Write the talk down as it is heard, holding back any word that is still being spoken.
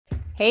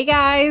Hey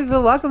guys,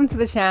 welcome to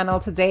the channel.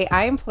 Today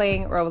I am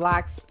playing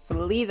Roblox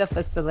Flee the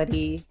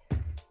Facility,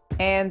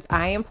 and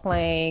I am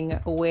playing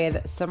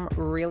with some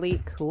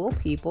really cool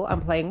people. I'm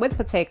playing with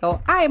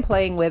Potato, I am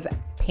playing with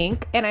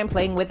Pink, and I'm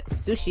playing with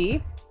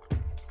Sushi.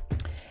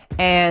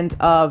 And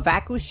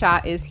Vaku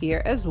Shot is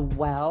here as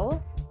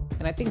well.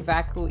 And I think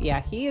Vaku,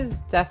 yeah, he is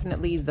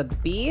definitely the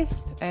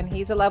beast, and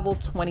he's a level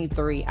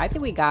 23. I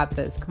think we got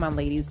this. Come on,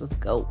 ladies, let's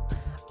go.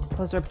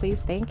 Closer,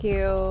 please. Thank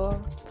you.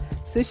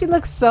 Sushi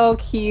looks so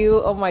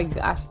cute. Oh my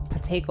gosh.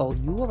 Potato,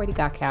 you already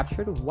got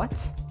captured?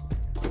 What?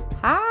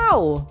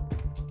 How?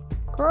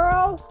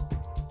 Girl,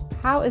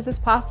 how is this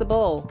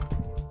possible?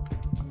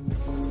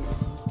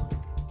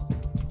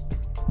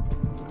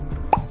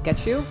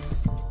 Get you.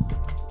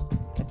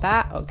 Get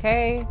that.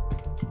 Okay.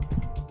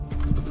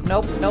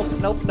 Nope, nope,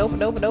 nope, nope,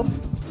 nope, nope.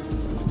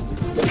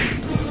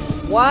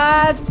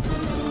 What?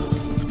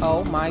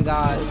 Oh my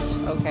gosh.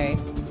 Okay.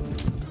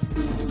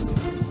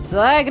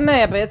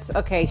 It's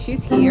okay,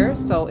 she's here,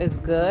 so it's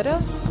good.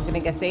 I'm gonna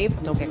get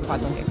saved. Don't get caught,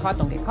 don't get caught,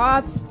 don't get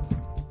caught.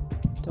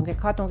 Don't get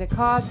caught, don't get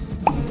caught.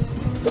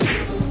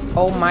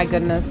 Oh my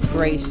goodness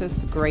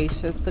gracious,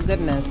 gracious the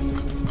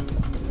goodness.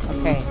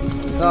 Okay,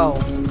 go.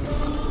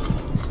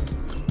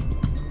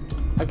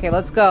 Okay,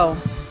 let's go.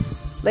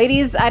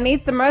 Ladies, I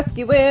need some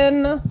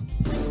rescuing.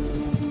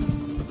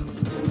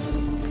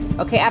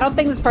 Okay, I don't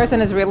think this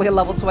person is really a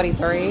level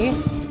 23.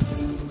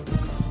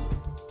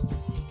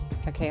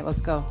 Okay,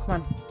 let's go.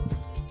 Come on.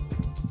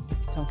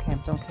 Don't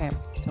camp, don't camp,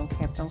 don't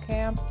camp, don't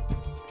camp.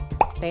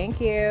 Thank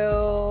you.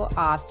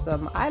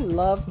 Awesome. I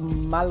love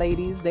my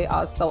ladies. They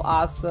are so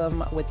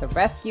awesome with the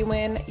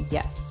rescuing.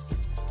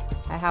 Yes.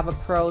 I have a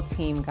pro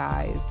team,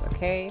 guys.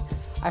 Okay.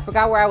 I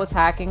forgot where I was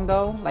hacking,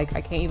 though. Like,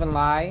 I can't even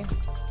lie.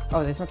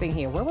 Oh, there's nothing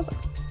here. Where was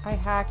I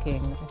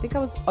hacking? I think I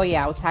was... Oh,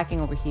 yeah. I was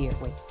hacking over here.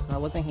 Wait. No, I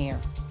wasn't here.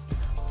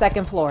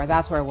 Second floor.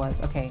 That's where it was.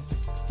 Okay.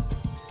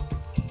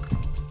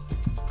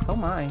 Oh,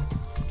 my.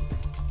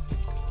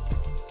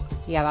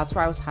 Yeah, that's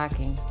where I was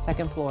hacking.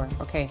 Second floor.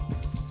 Okay.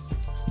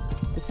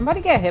 Did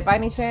somebody get hit by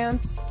any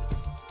chance?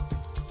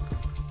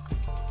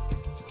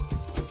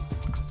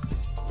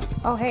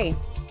 Oh, hey.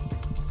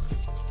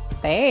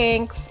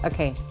 Thanks.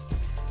 Okay.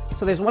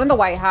 So there's one in the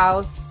White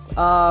House.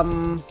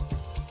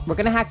 We're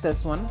gonna hack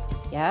this one.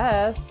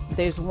 Yes.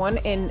 There's one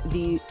in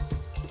the...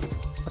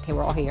 Okay,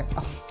 we're all here.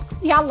 Oh,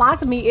 y'all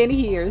locked me in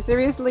here.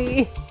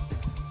 Seriously?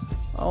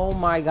 Oh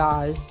my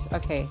gosh.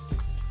 Okay.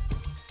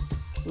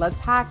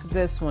 Let's hack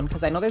this one,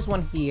 because I know there's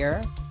one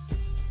here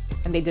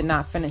and they did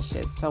not finish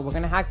it. So we're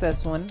gonna hack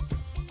this one.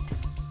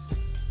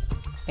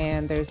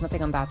 And there's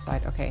nothing on that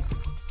side. Okay.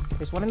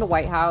 There's one in the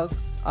White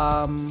House.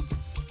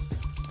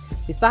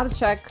 We still have to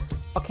check.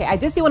 Okay, I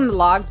did see one in the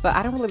logs, but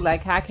I don't really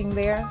like hacking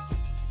there.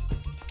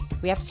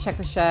 We have to check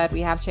the shed.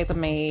 We have to check the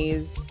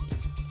maze.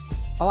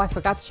 Oh, I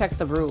forgot to check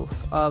the roof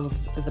of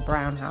the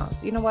brown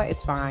house. You know what?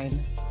 It's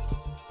fine.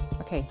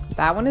 Okay,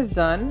 that one is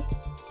done.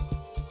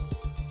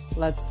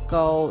 Let's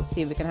go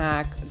see if we can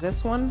hack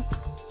this one.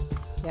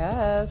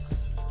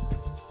 Yes.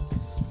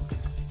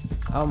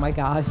 Oh my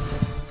gosh.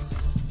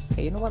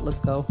 Okay, you know what? Let's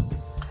go.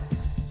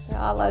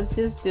 Yeah, let's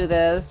just do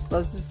this.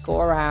 Let's just go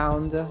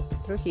around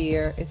through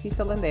here. Is he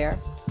still in there?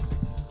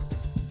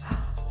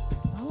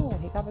 Oh,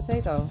 he got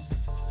Potato.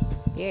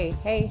 Yay.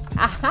 Hey.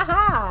 Ah, ha,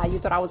 ha. You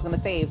thought I was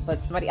gonna save,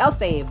 but somebody else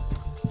saved.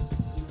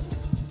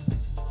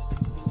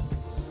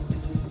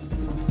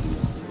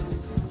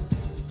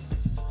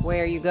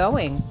 Where are you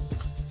going?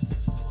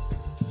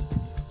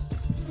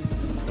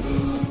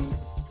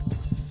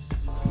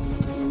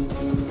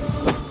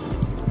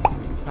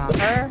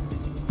 Her.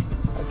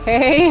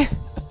 Okay.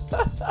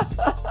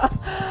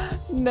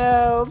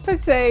 No,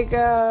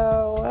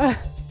 Potato.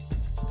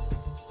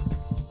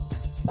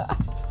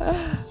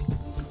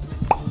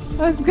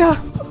 Let's go.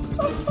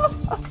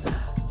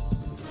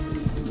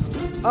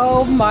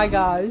 Oh my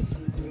gosh.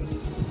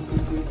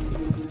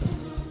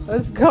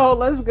 Let's go,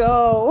 let's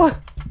go.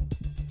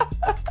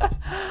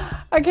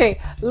 Okay,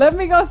 let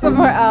me go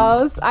somewhere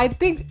else. I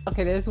think,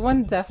 okay, there's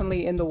one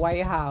definitely in the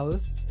White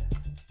House.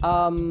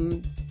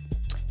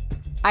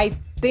 I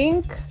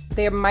think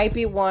there might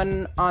be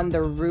one on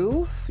the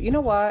roof. You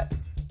know what?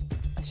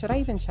 Should I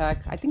even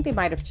check? I think they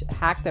might have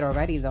hacked it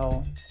already,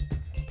 though.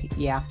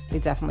 Yeah, they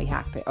definitely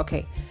hacked it.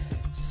 Okay.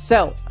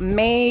 So,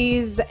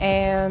 maze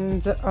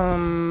and,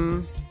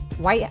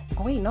 white...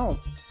 Oh, wait, no.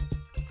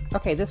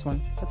 Okay, this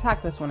one. Let's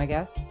hack this one, I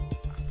guess.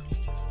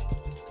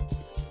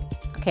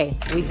 Okay,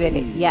 we did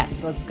it.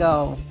 Yes, let's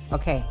go.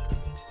 Okay.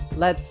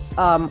 Let's,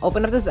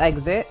 open up this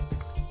exit.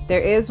 There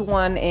is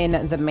one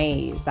in the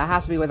maze. That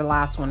has to be where the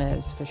last one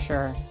is, for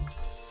sure.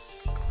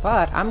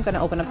 But I'm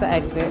gonna open up the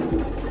exit.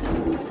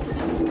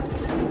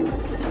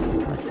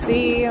 Let's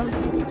see.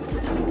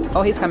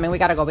 Oh, he's coming. We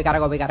gotta go, we gotta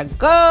go, we gotta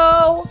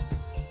go!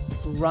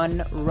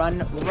 Run,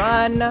 run,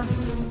 run.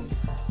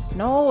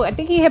 No, I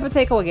think he hit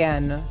Potato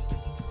again.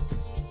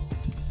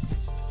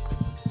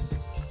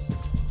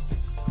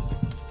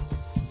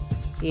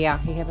 Yeah,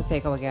 he hit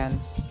Potato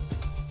again.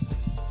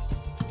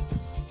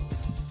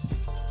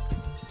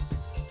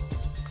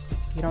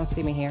 You don't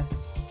see me here.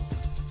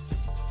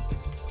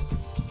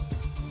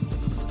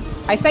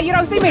 I said you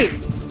don't see me.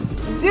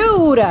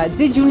 Dude,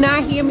 did you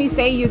not hear me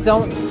say you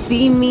don't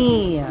see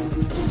me?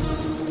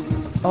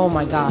 Oh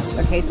my gosh.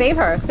 Okay, save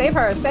her. Save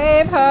her.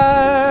 Save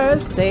her.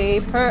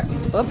 Save her.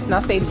 Oops,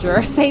 not save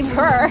her. Save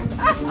her.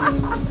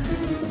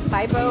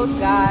 Typos,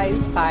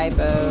 guys.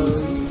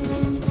 Typos.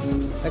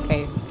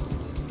 Okay.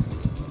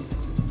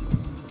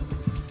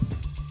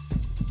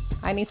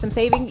 I need some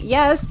saving.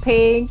 Yes,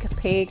 Pink.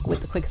 Pink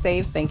with the quick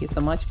saves. Thank you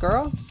so much,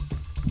 girl.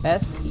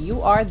 Best.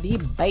 You are the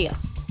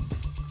best.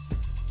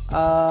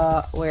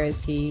 Where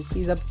is he?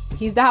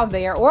 He's down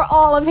there. We're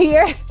all up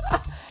here.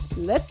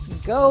 Let's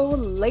go,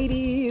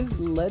 ladies.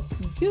 Let's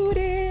do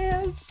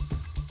this.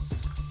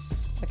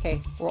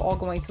 Okay, we're all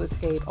going to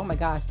escape. Oh my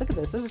gosh, look at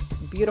this. This is a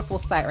beautiful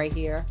sight right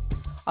here.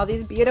 All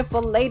these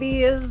beautiful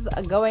ladies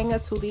are going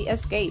to the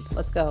escape.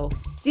 Let's go.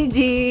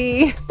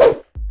 GG.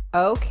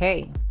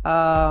 Okay.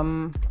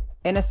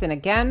 Innocent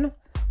again.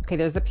 Okay,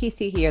 there's a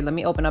PC here. Let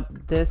me open up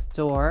this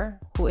door.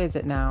 Who is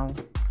it now?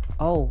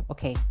 Oh,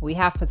 okay. We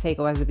have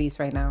Potato as a beast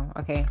right now.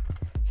 Okay.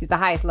 She's the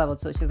highest level,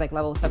 so she's like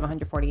level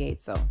 748,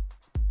 so.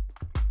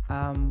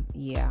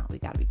 Yeah, we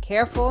gotta be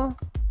careful.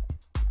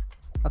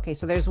 Okay,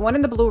 so there's one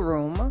in the blue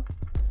room.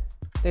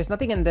 There's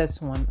nothing in this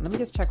one. Let me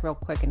just check real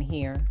quick in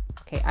here.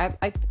 Okay,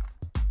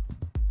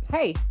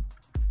 Hey.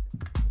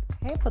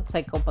 Hey,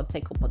 Potato,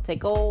 Potato,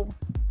 Potato.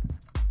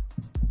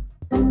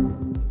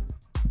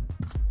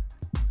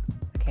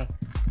 Okay,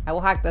 I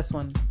will hack this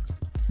one.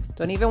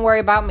 Don't even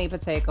worry about me,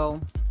 Potato.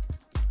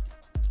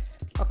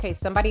 Okay,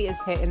 somebody is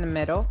hit in the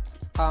middle.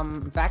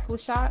 Vacu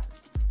shot.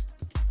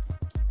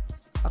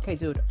 Okay,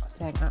 dude.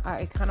 Dang,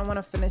 I kind of want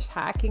to finish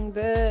hacking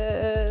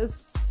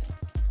this.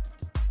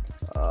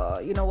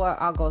 You know what?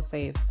 I'll go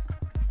save.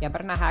 Yeah,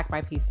 better not hack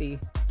my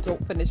PC.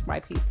 Don't finish my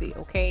PC,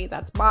 okay?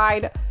 That's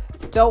mine.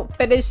 Don't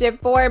finish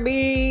it for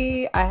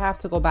me. I have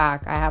to go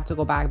back. I have to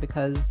go back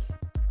because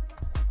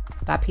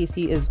that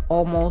PC is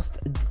almost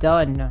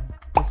done.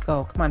 Let's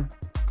go. Come on.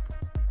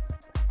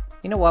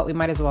 You know what? We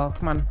might as well.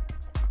 Come on.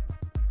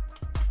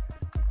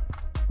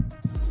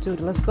 Dude,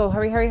 let's go.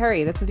 Hurry, hurry,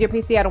 hurry. This is your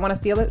PC. I don't want to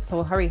steal it.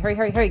 So hurry, hurry,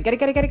 hurry, hurry. Get it,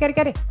 get it, get it, get it,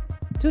 get it.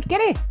 Dude,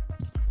 get it.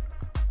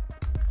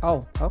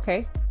 Oh,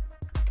 okay.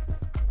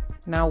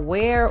 Now,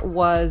 where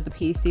was the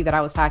PC that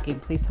I was hacking?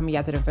 Please tell me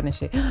I didn't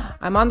finish it.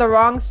 I'm on the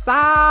wrong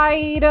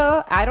side.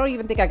 I don't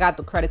even think I got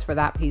the credits for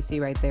that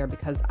PC right there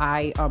because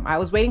I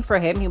was waiting for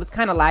him. He was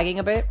kind of lagging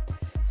a bit.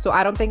 So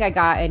I don't think I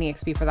got any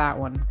XP for that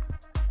one.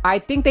 I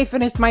think they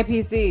finished my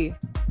PC.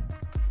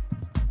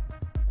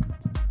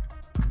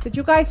 Did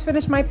you guys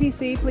finish my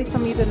PC? Please tell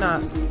me you did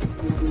not.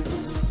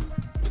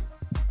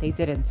 They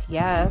didn't.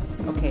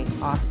 Yes. Okay,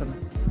 awesome.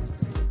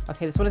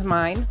 Okay, this one is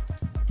mine.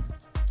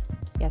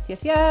 Yes,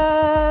 yes,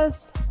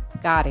 yes.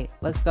 Got it.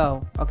 Let's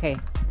go. Okay.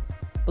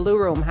 Blue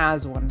room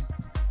has one.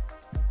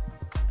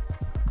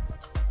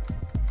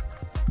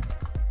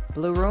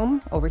 Blue room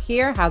over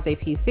here has a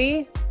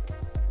PC.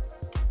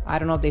 I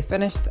don't know if they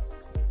finished.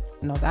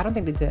 No, I don't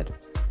think they did.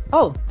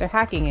 Oh, they're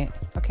hacking it.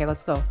 Okay,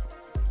 let's go.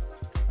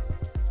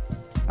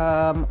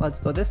 Let's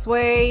go this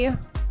way.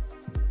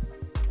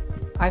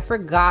 I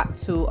forgot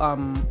to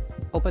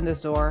open this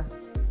door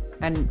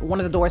and one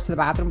of the doors to the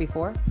bathroom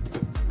before.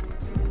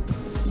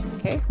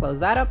 Okay, close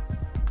that up.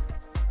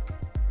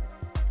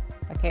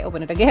 Okay,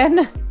 open it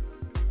again.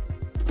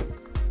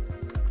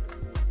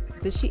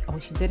 Did she? Oh,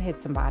 she did hit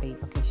somebody.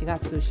 Okay, she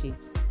got sushi.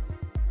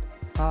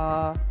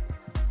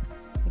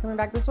 You coming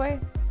back this way?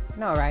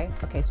 No, right?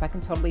 Okay, so I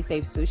can totally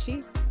save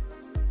sushi.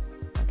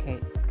 Okay,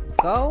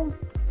 go.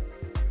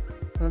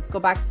 Let's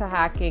go back to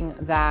hacking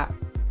that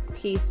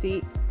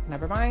PC.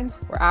 Never mind.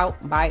 We're out.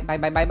 Bye, bye,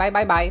 bye, bye, bye,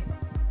 bye, bye.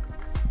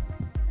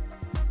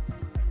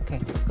 Okay,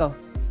 let's go.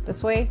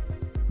 This way.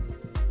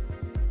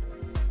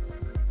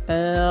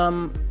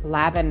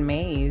 Lab and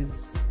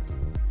maze.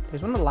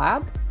 There's one in the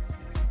lab?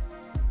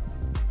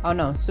 Oh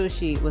no,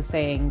 Sushi was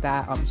saying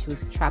that she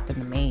was trapped in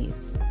the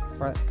maze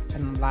or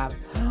in the lab.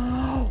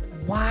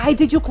 Why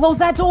did you close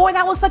that door?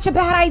 That was such a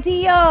bad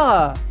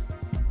idea.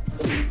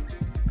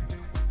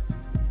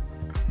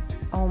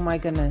 Oh my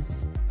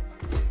goodness.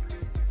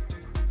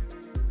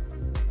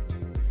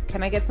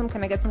 Can I get some?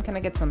 Can I get some? Can I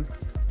get some?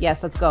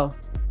 Yes, let's go.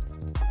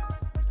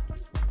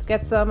 Let's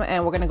get some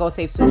and we're gonna go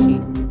save Sushi.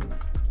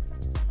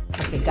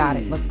 Okay, got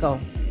it. Let's go.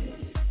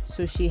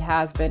 Sushi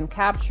has been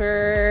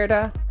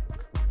captured.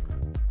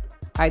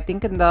 I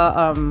think in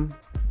the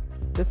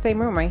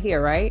same room right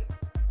here, right?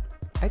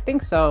 I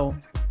think so.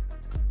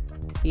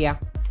 Yeah.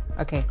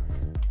 Okay.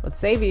 Let's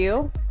save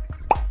you.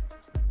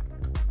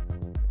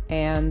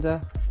 And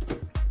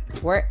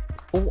where?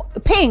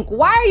 Pink,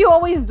 why are you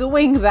always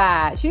doing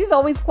that? She's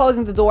always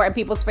closing the door in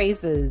people's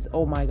faces.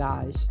 Oh my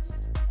gosh.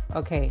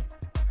 Okay.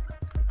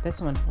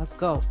 This one. Let's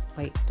go.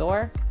 Wait,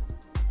 door.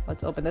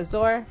 Let's open this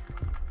door.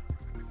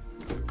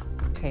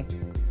 Okay.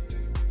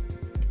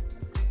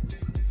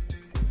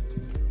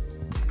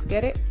 Let's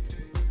get it.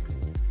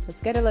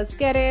 Let's get it. Let's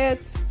get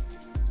it.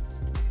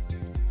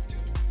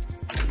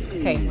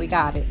 Okay, we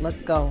got it.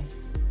 Let's go.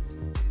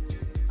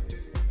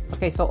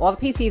 Okay, so all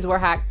the PCs were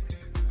hacked.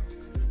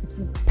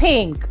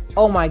 Pink.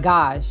 Oh my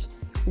gosh.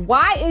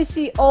 Why is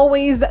she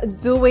always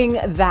doing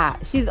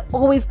that? She's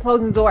always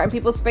closing the door in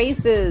people's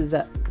faces.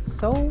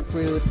 So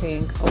rude,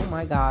 Pink. Oh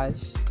my gosh.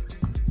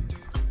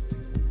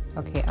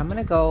 Okay, I'm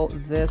gonna go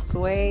this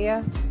way.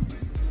 And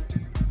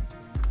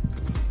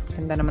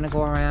then I'm gonna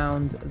go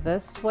around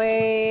this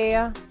way.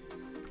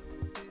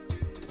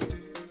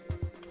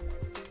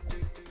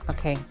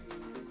 Okay.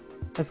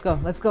 Let's go.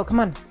 Let's go. Come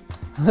on.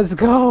 Let's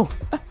go.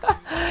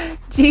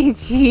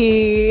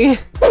 GG.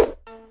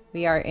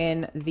 We are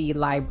in the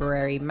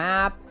library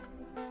map.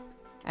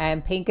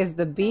 And Pink is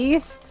the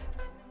beast.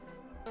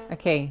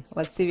 Okay,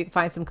 let's see if we can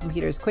find some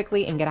computers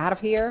quickly and get out of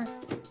here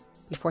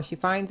before she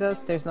finds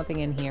us. There's nothing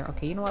in here.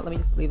 Okay, you know what? Let me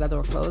just leave that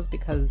door closed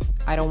because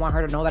I don't want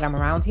her to know that I'm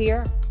around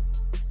here.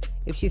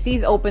 If she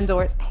sees open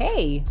doors...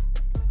 Hey!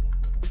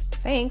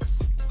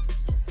 Thanks.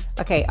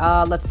 Okay,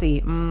 let's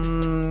see.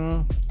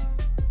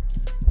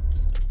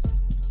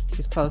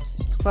 She's close.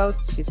 She's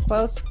close. She's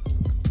close.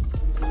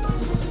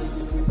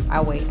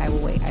 I'll wait. I will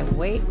wait. I will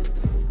wait.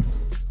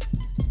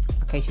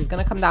 Okay, she's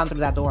gonna come down through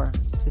that door.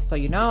 Just so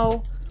you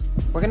know.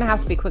 We're gonna have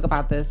to be quick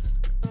about this.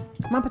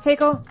 Come on,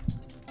 Potato.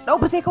 No,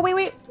 Potato, wait,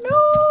 wait.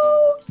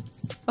 No!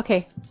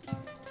 Okay.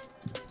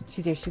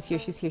 She's here, she's here,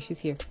 she's here, she's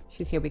here.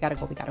 She's here. We gotta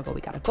go, we gotta go, we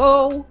gotta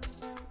go.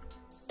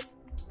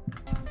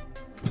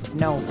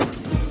 No.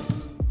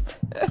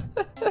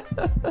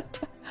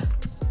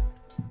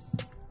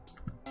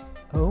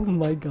 Oh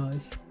my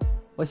gosh.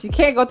 Well, she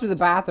can't go through the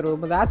bathroom,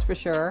 but that's for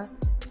sure.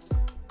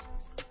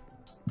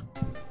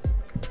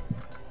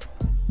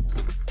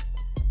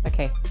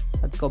 Okay,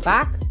 let's go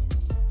back.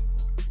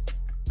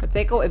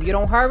 Potato, if you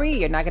don't hurry,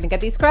 you're not gonna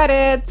get these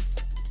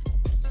credits.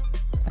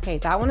 Okay,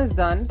 that one is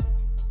done.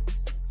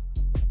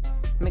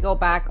 Let me go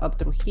back up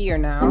through here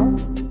now.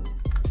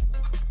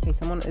 Okay,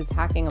 someone is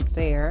hacking up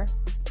there.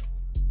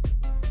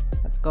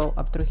 Let's go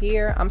up through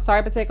here. I'm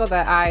sorry, Potato,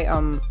 that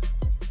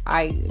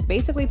I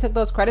basically took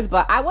those credits,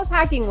 but I was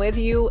hacking with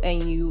you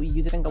and you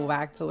didn't go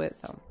back to it,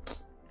 so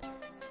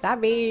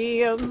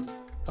sorry.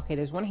 Okay,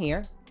 there's one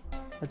here.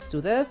 Let's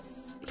do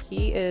this.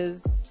 He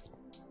is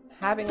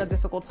having a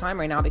difficult time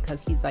right now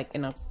because he's like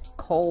in a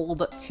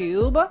cold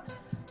tube,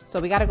 so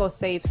we gotta go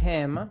save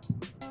him.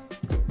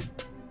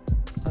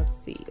 Let's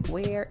see,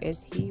 where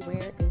is he?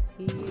 Where is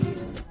he?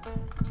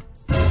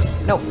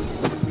 No.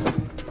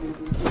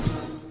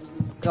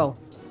 Go.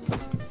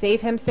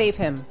 Save him, save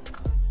him.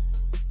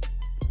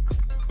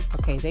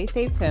 Okay, they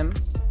saved him.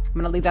 I'm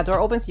gonna leave that door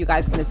open so you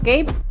guys can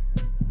escape.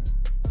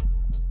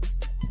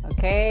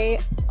 Okay.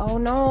 Oh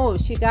no,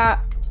 she got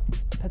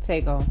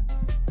Potato.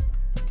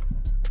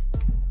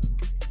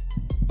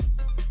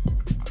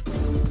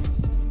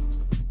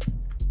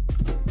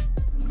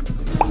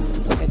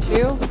 Get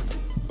you.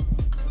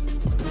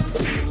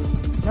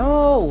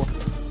 No.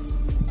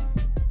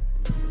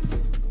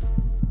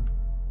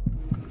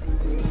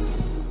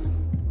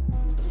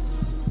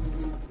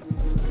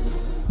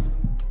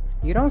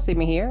 You don't see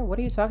me here. What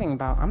are you talking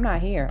about? I'm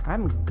not here.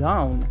 I'm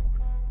gone.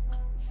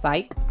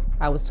 Psych.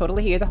 I was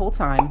totally here the whole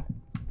time.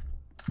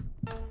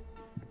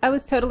 I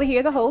was totally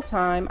here the whole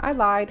time. I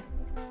lied.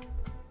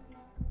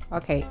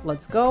 Okay,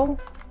 let's go.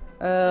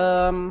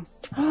 Run,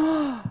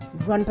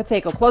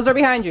 Potato. Close door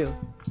behind you.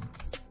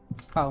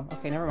 Oh,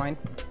 okay, never mind.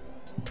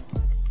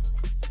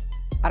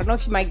 I don't know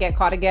if she might get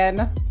caught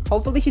again.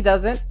 Hopefully she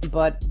doesn't,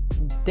 but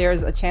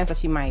there's a chance that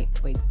she might.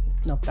 Wait,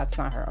 nope, that's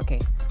not her.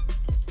 Okay.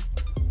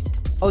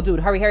 Oh, dude,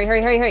 hurry, hurry,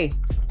 hurry, hurry, hurry.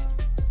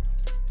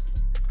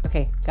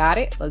 Okay, got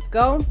it. Let's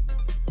go.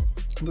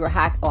 We were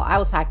oh, I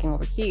was hacking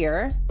over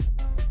here.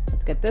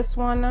 Let's get this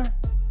one.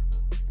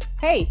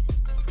 Hey.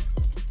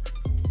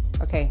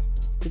 Okay.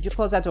 Did you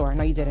close that door?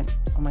 No, you didn't.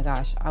 Oh my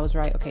gosh, I was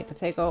right. Okay,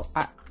 Potato.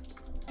 Yeah,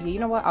 you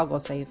know what? I'll go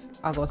save.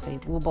 I'll go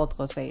save. We'll both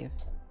go save.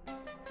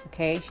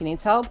 Okay, she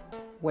needs help.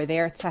 We're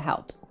there to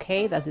help.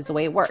 Okay, that's just the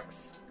way it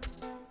works.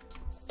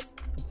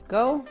 Let's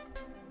go.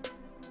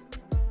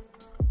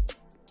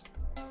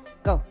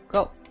 Go,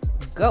 go,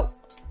 go,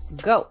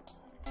 go.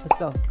 Let's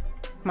go.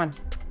 Come on.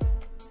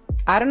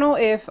 I don't know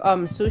if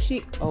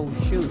Sushi. Oh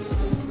shoot.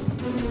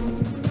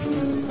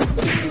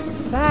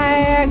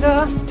 Tag.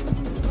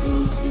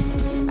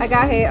 I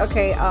got hit.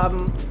 Okay.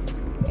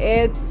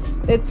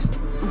 It's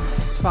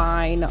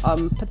fine.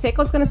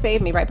 Potato's gonna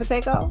save me, right,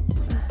 Potato?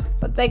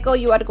 Potato,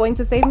 you are going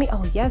to save me?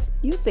 Oh yes,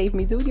 you saved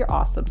me, dude. You're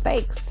awesome.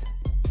 Thanks.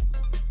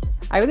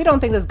 I really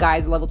don't think this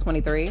guy's level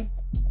 23.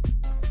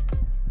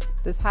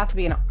 This has to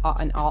be an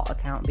alt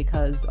account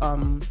because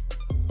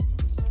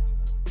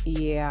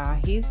yeah,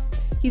 he's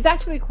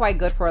actually quite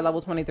good for a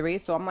level 23,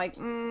 so I'm like,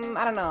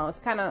 I don't know,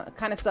 it's kind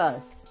of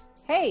sus.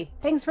 Hey,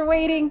 thanks for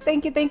waiting.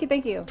 Thank you, thank you,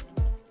 thank you.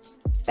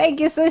 Thank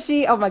you,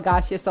 Sushi. Oh my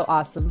gosh, you're so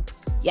awesome.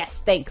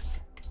 Yes,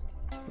 thanks.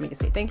 Let me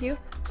just say thank you.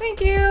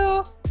 Thank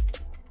you.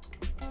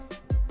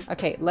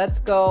 Okay, let's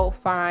go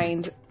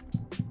find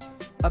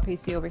a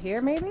PC over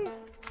here, maybe?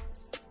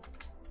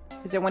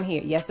 Is there one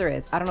here? Yes, there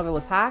is. I don't know if it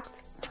was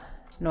hacked.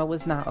 No, it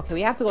was not. Okay,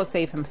 we have to go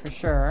save him for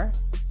sure.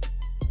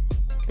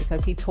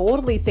 Because he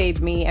totally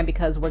saved me, and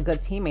because we're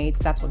good teammates,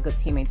 that's what good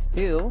teammates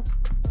do.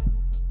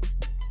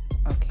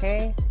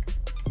 Okay.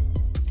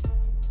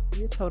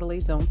 You totally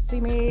don't see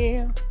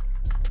me.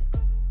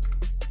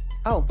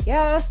 Oh,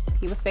 yes,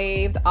 he was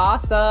saved.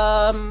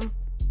 Awesome.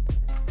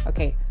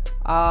 Okay,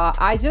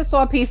 I just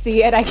saw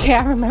PC and I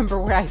can't remember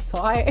where I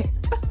saw it.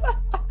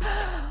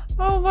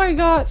 Oh my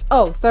gosh.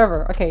 Oh,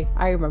 server. Okay,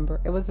 I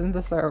remember. It was in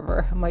the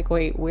server. I'm like,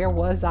 wait, where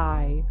was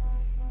I?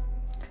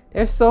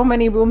 There's so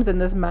many rooms in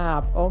this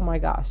map. Oh my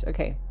gosh.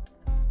 Okay,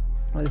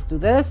 let's do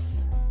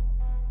this.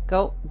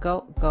 Go,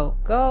 go, go,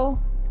 go.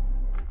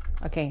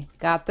 Okay,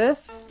 got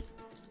this.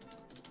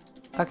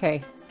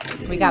 Okay,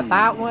 we got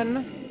that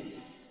one.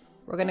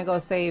 We're gonna go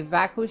save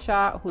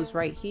Vakusha, who's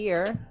right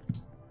here.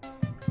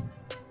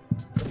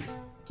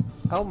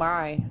 Oh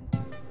my.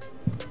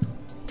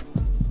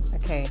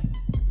 Okay.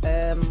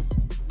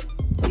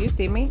 Do you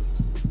see me?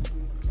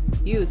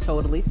 You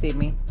totally see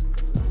me.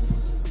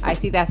 I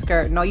see that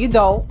skirt. No, you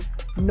don't.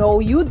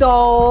 No, you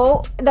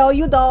don't. No,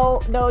 you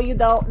don't. No, you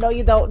don't. No,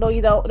 you don't. No,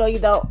 you don't. No, you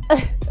don't.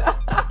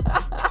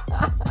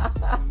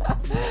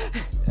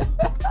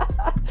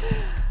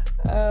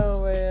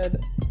 Oh man.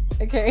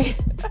 Okay.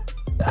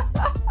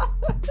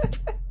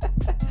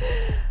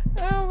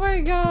 Oh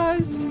my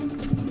gosh.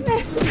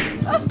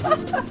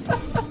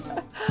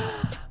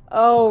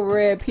 Oh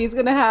rip. He's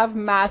gonna have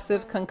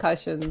massive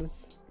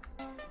concussions.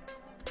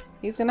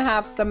 He's gonna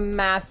have some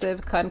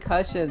massive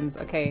concussions.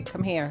 Okay,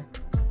 come here.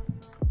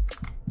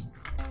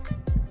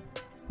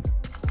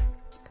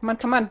 Come on,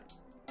 come on.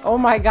 Oh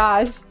my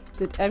gosh.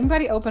 Did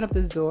anybody open up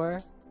this door?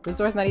 This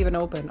door's not even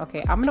open.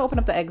 Okay, I'm gonna open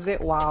up the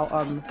exit while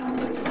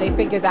they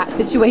figure that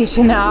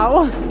situation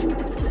out.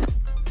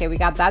 Okay, we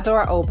got that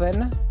door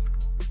open.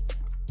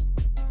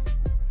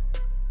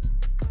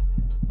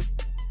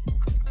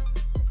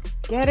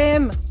 Get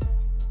him!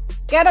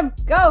 Get him!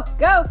 Go!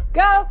 Go!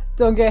 Go!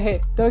 Don't get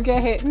hit! Don't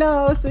get hit!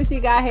 No,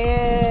 Sushi got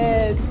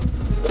hit!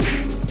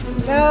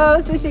 No,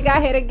 Sushi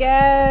got hit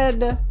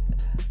again!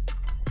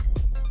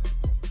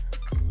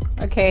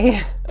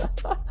 Okay.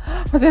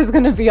 There's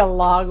gonna be a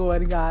long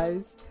one,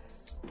 guys.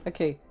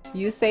 Okay,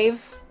 you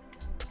save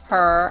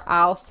her.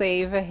 I'll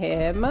save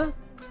him.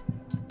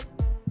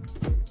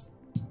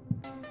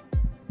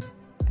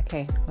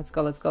 Okay, let's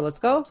go, let's go, let's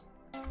go.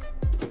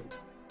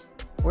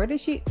 Where did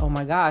she? Oh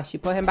my gosh, she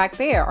put him back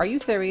there. Are you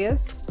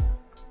serious?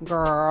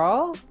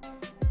 Girl,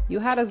 you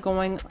had us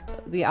going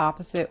the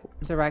opposite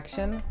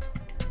direction.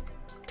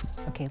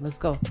 Okay, let's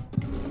go.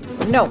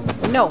 No,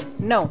 no,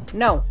 no,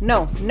 no,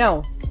 no,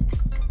 no.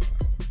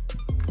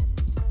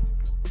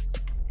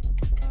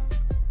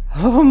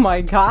 Oh my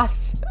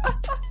gosh.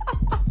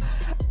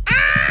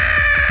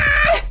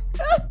 Ah!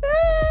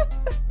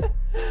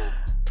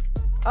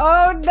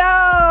 Oh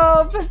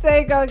no,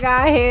 Potato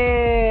got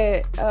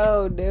hit.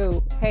 Oh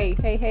no. Hey,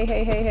 hey, hey,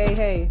 hey, hey, hey,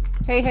 hey.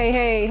 Hey, hey,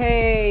 hey,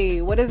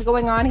 hey. What is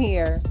going on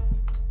here?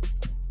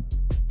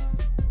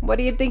 What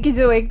do you think you're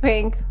doing,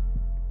 Pink?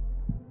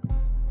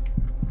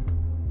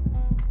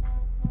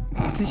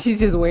 She's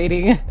just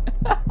waiting.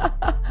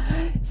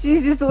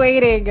 She's just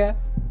waiting.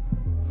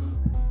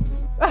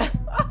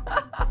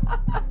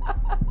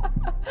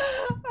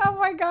 Oh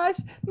my gosh.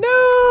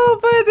 No,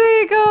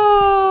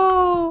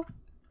 Potato!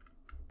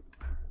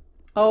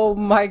 Oh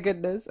my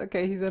goodness.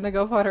 Okay, she's gonna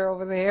go put her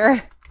over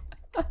there.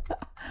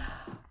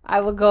 I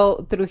will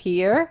go through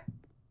here.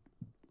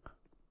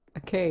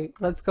 Okay,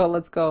 let's go,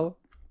 let's go.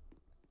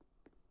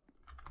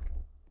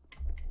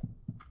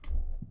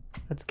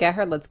 Let's get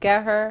her, let's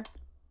get her.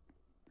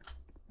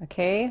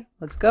 Okay,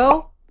 let's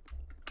go.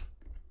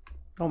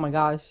 Oh my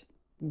gosh.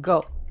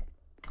 Go.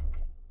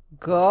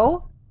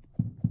 Go.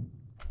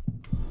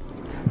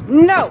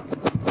 No!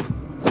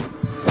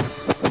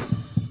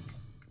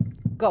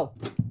 Go.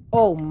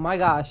 Oh my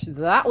gosh,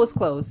 that was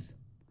close.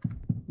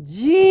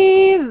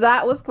 Jeez,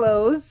 that was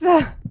close.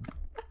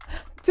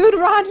 Dude,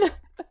 run!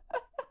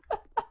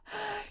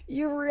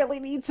 You really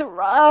need to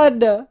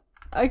run.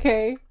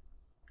 Okay.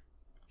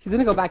 She's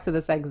gonna go back to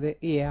this exit.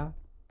 Yeah.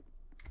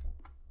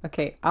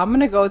 Okay, I'm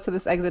gonna go to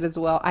this exit as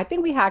well. I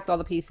think we hacked all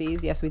the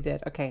PCs. Yes, we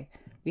did. Okay.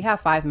 We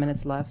have 5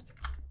 minutes left.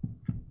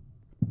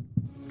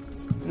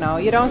 No,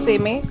 you don't see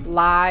me.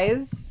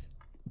 Lies.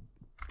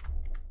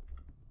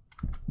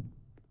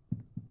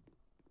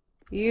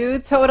 You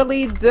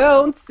totally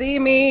don't see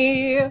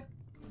me.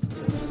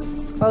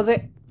 Close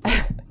it.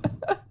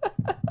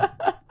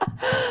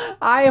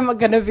 I am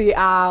gonna be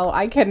out.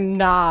 I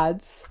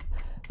cannot.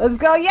 Let's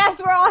go. Yes,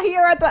 we're all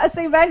here at the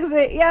same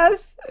exit.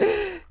 Yes.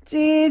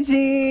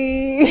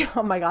 GG.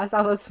 Oh my gosh,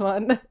 that was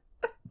fun.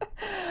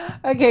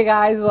 Okay,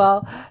 guys.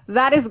 Well,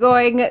 that is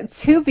going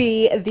to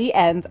be the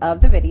end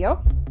of the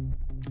video.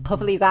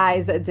 Hopefully you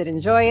guys did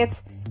enjoy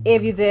it.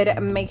 If you did,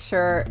 make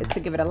sure to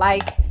give it a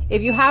like.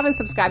 If you haven't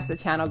subscribed to the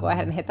channel, go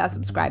ahead and hit that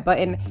subscribe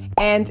button.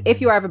 And if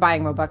you are ever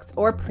buying Robux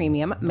or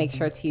Premium, make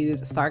sure to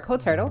use star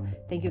code Turtle.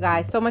 Thank you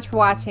guys so much for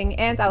watching,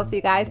 and I'll see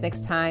you guys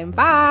next time.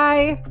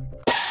 Bye!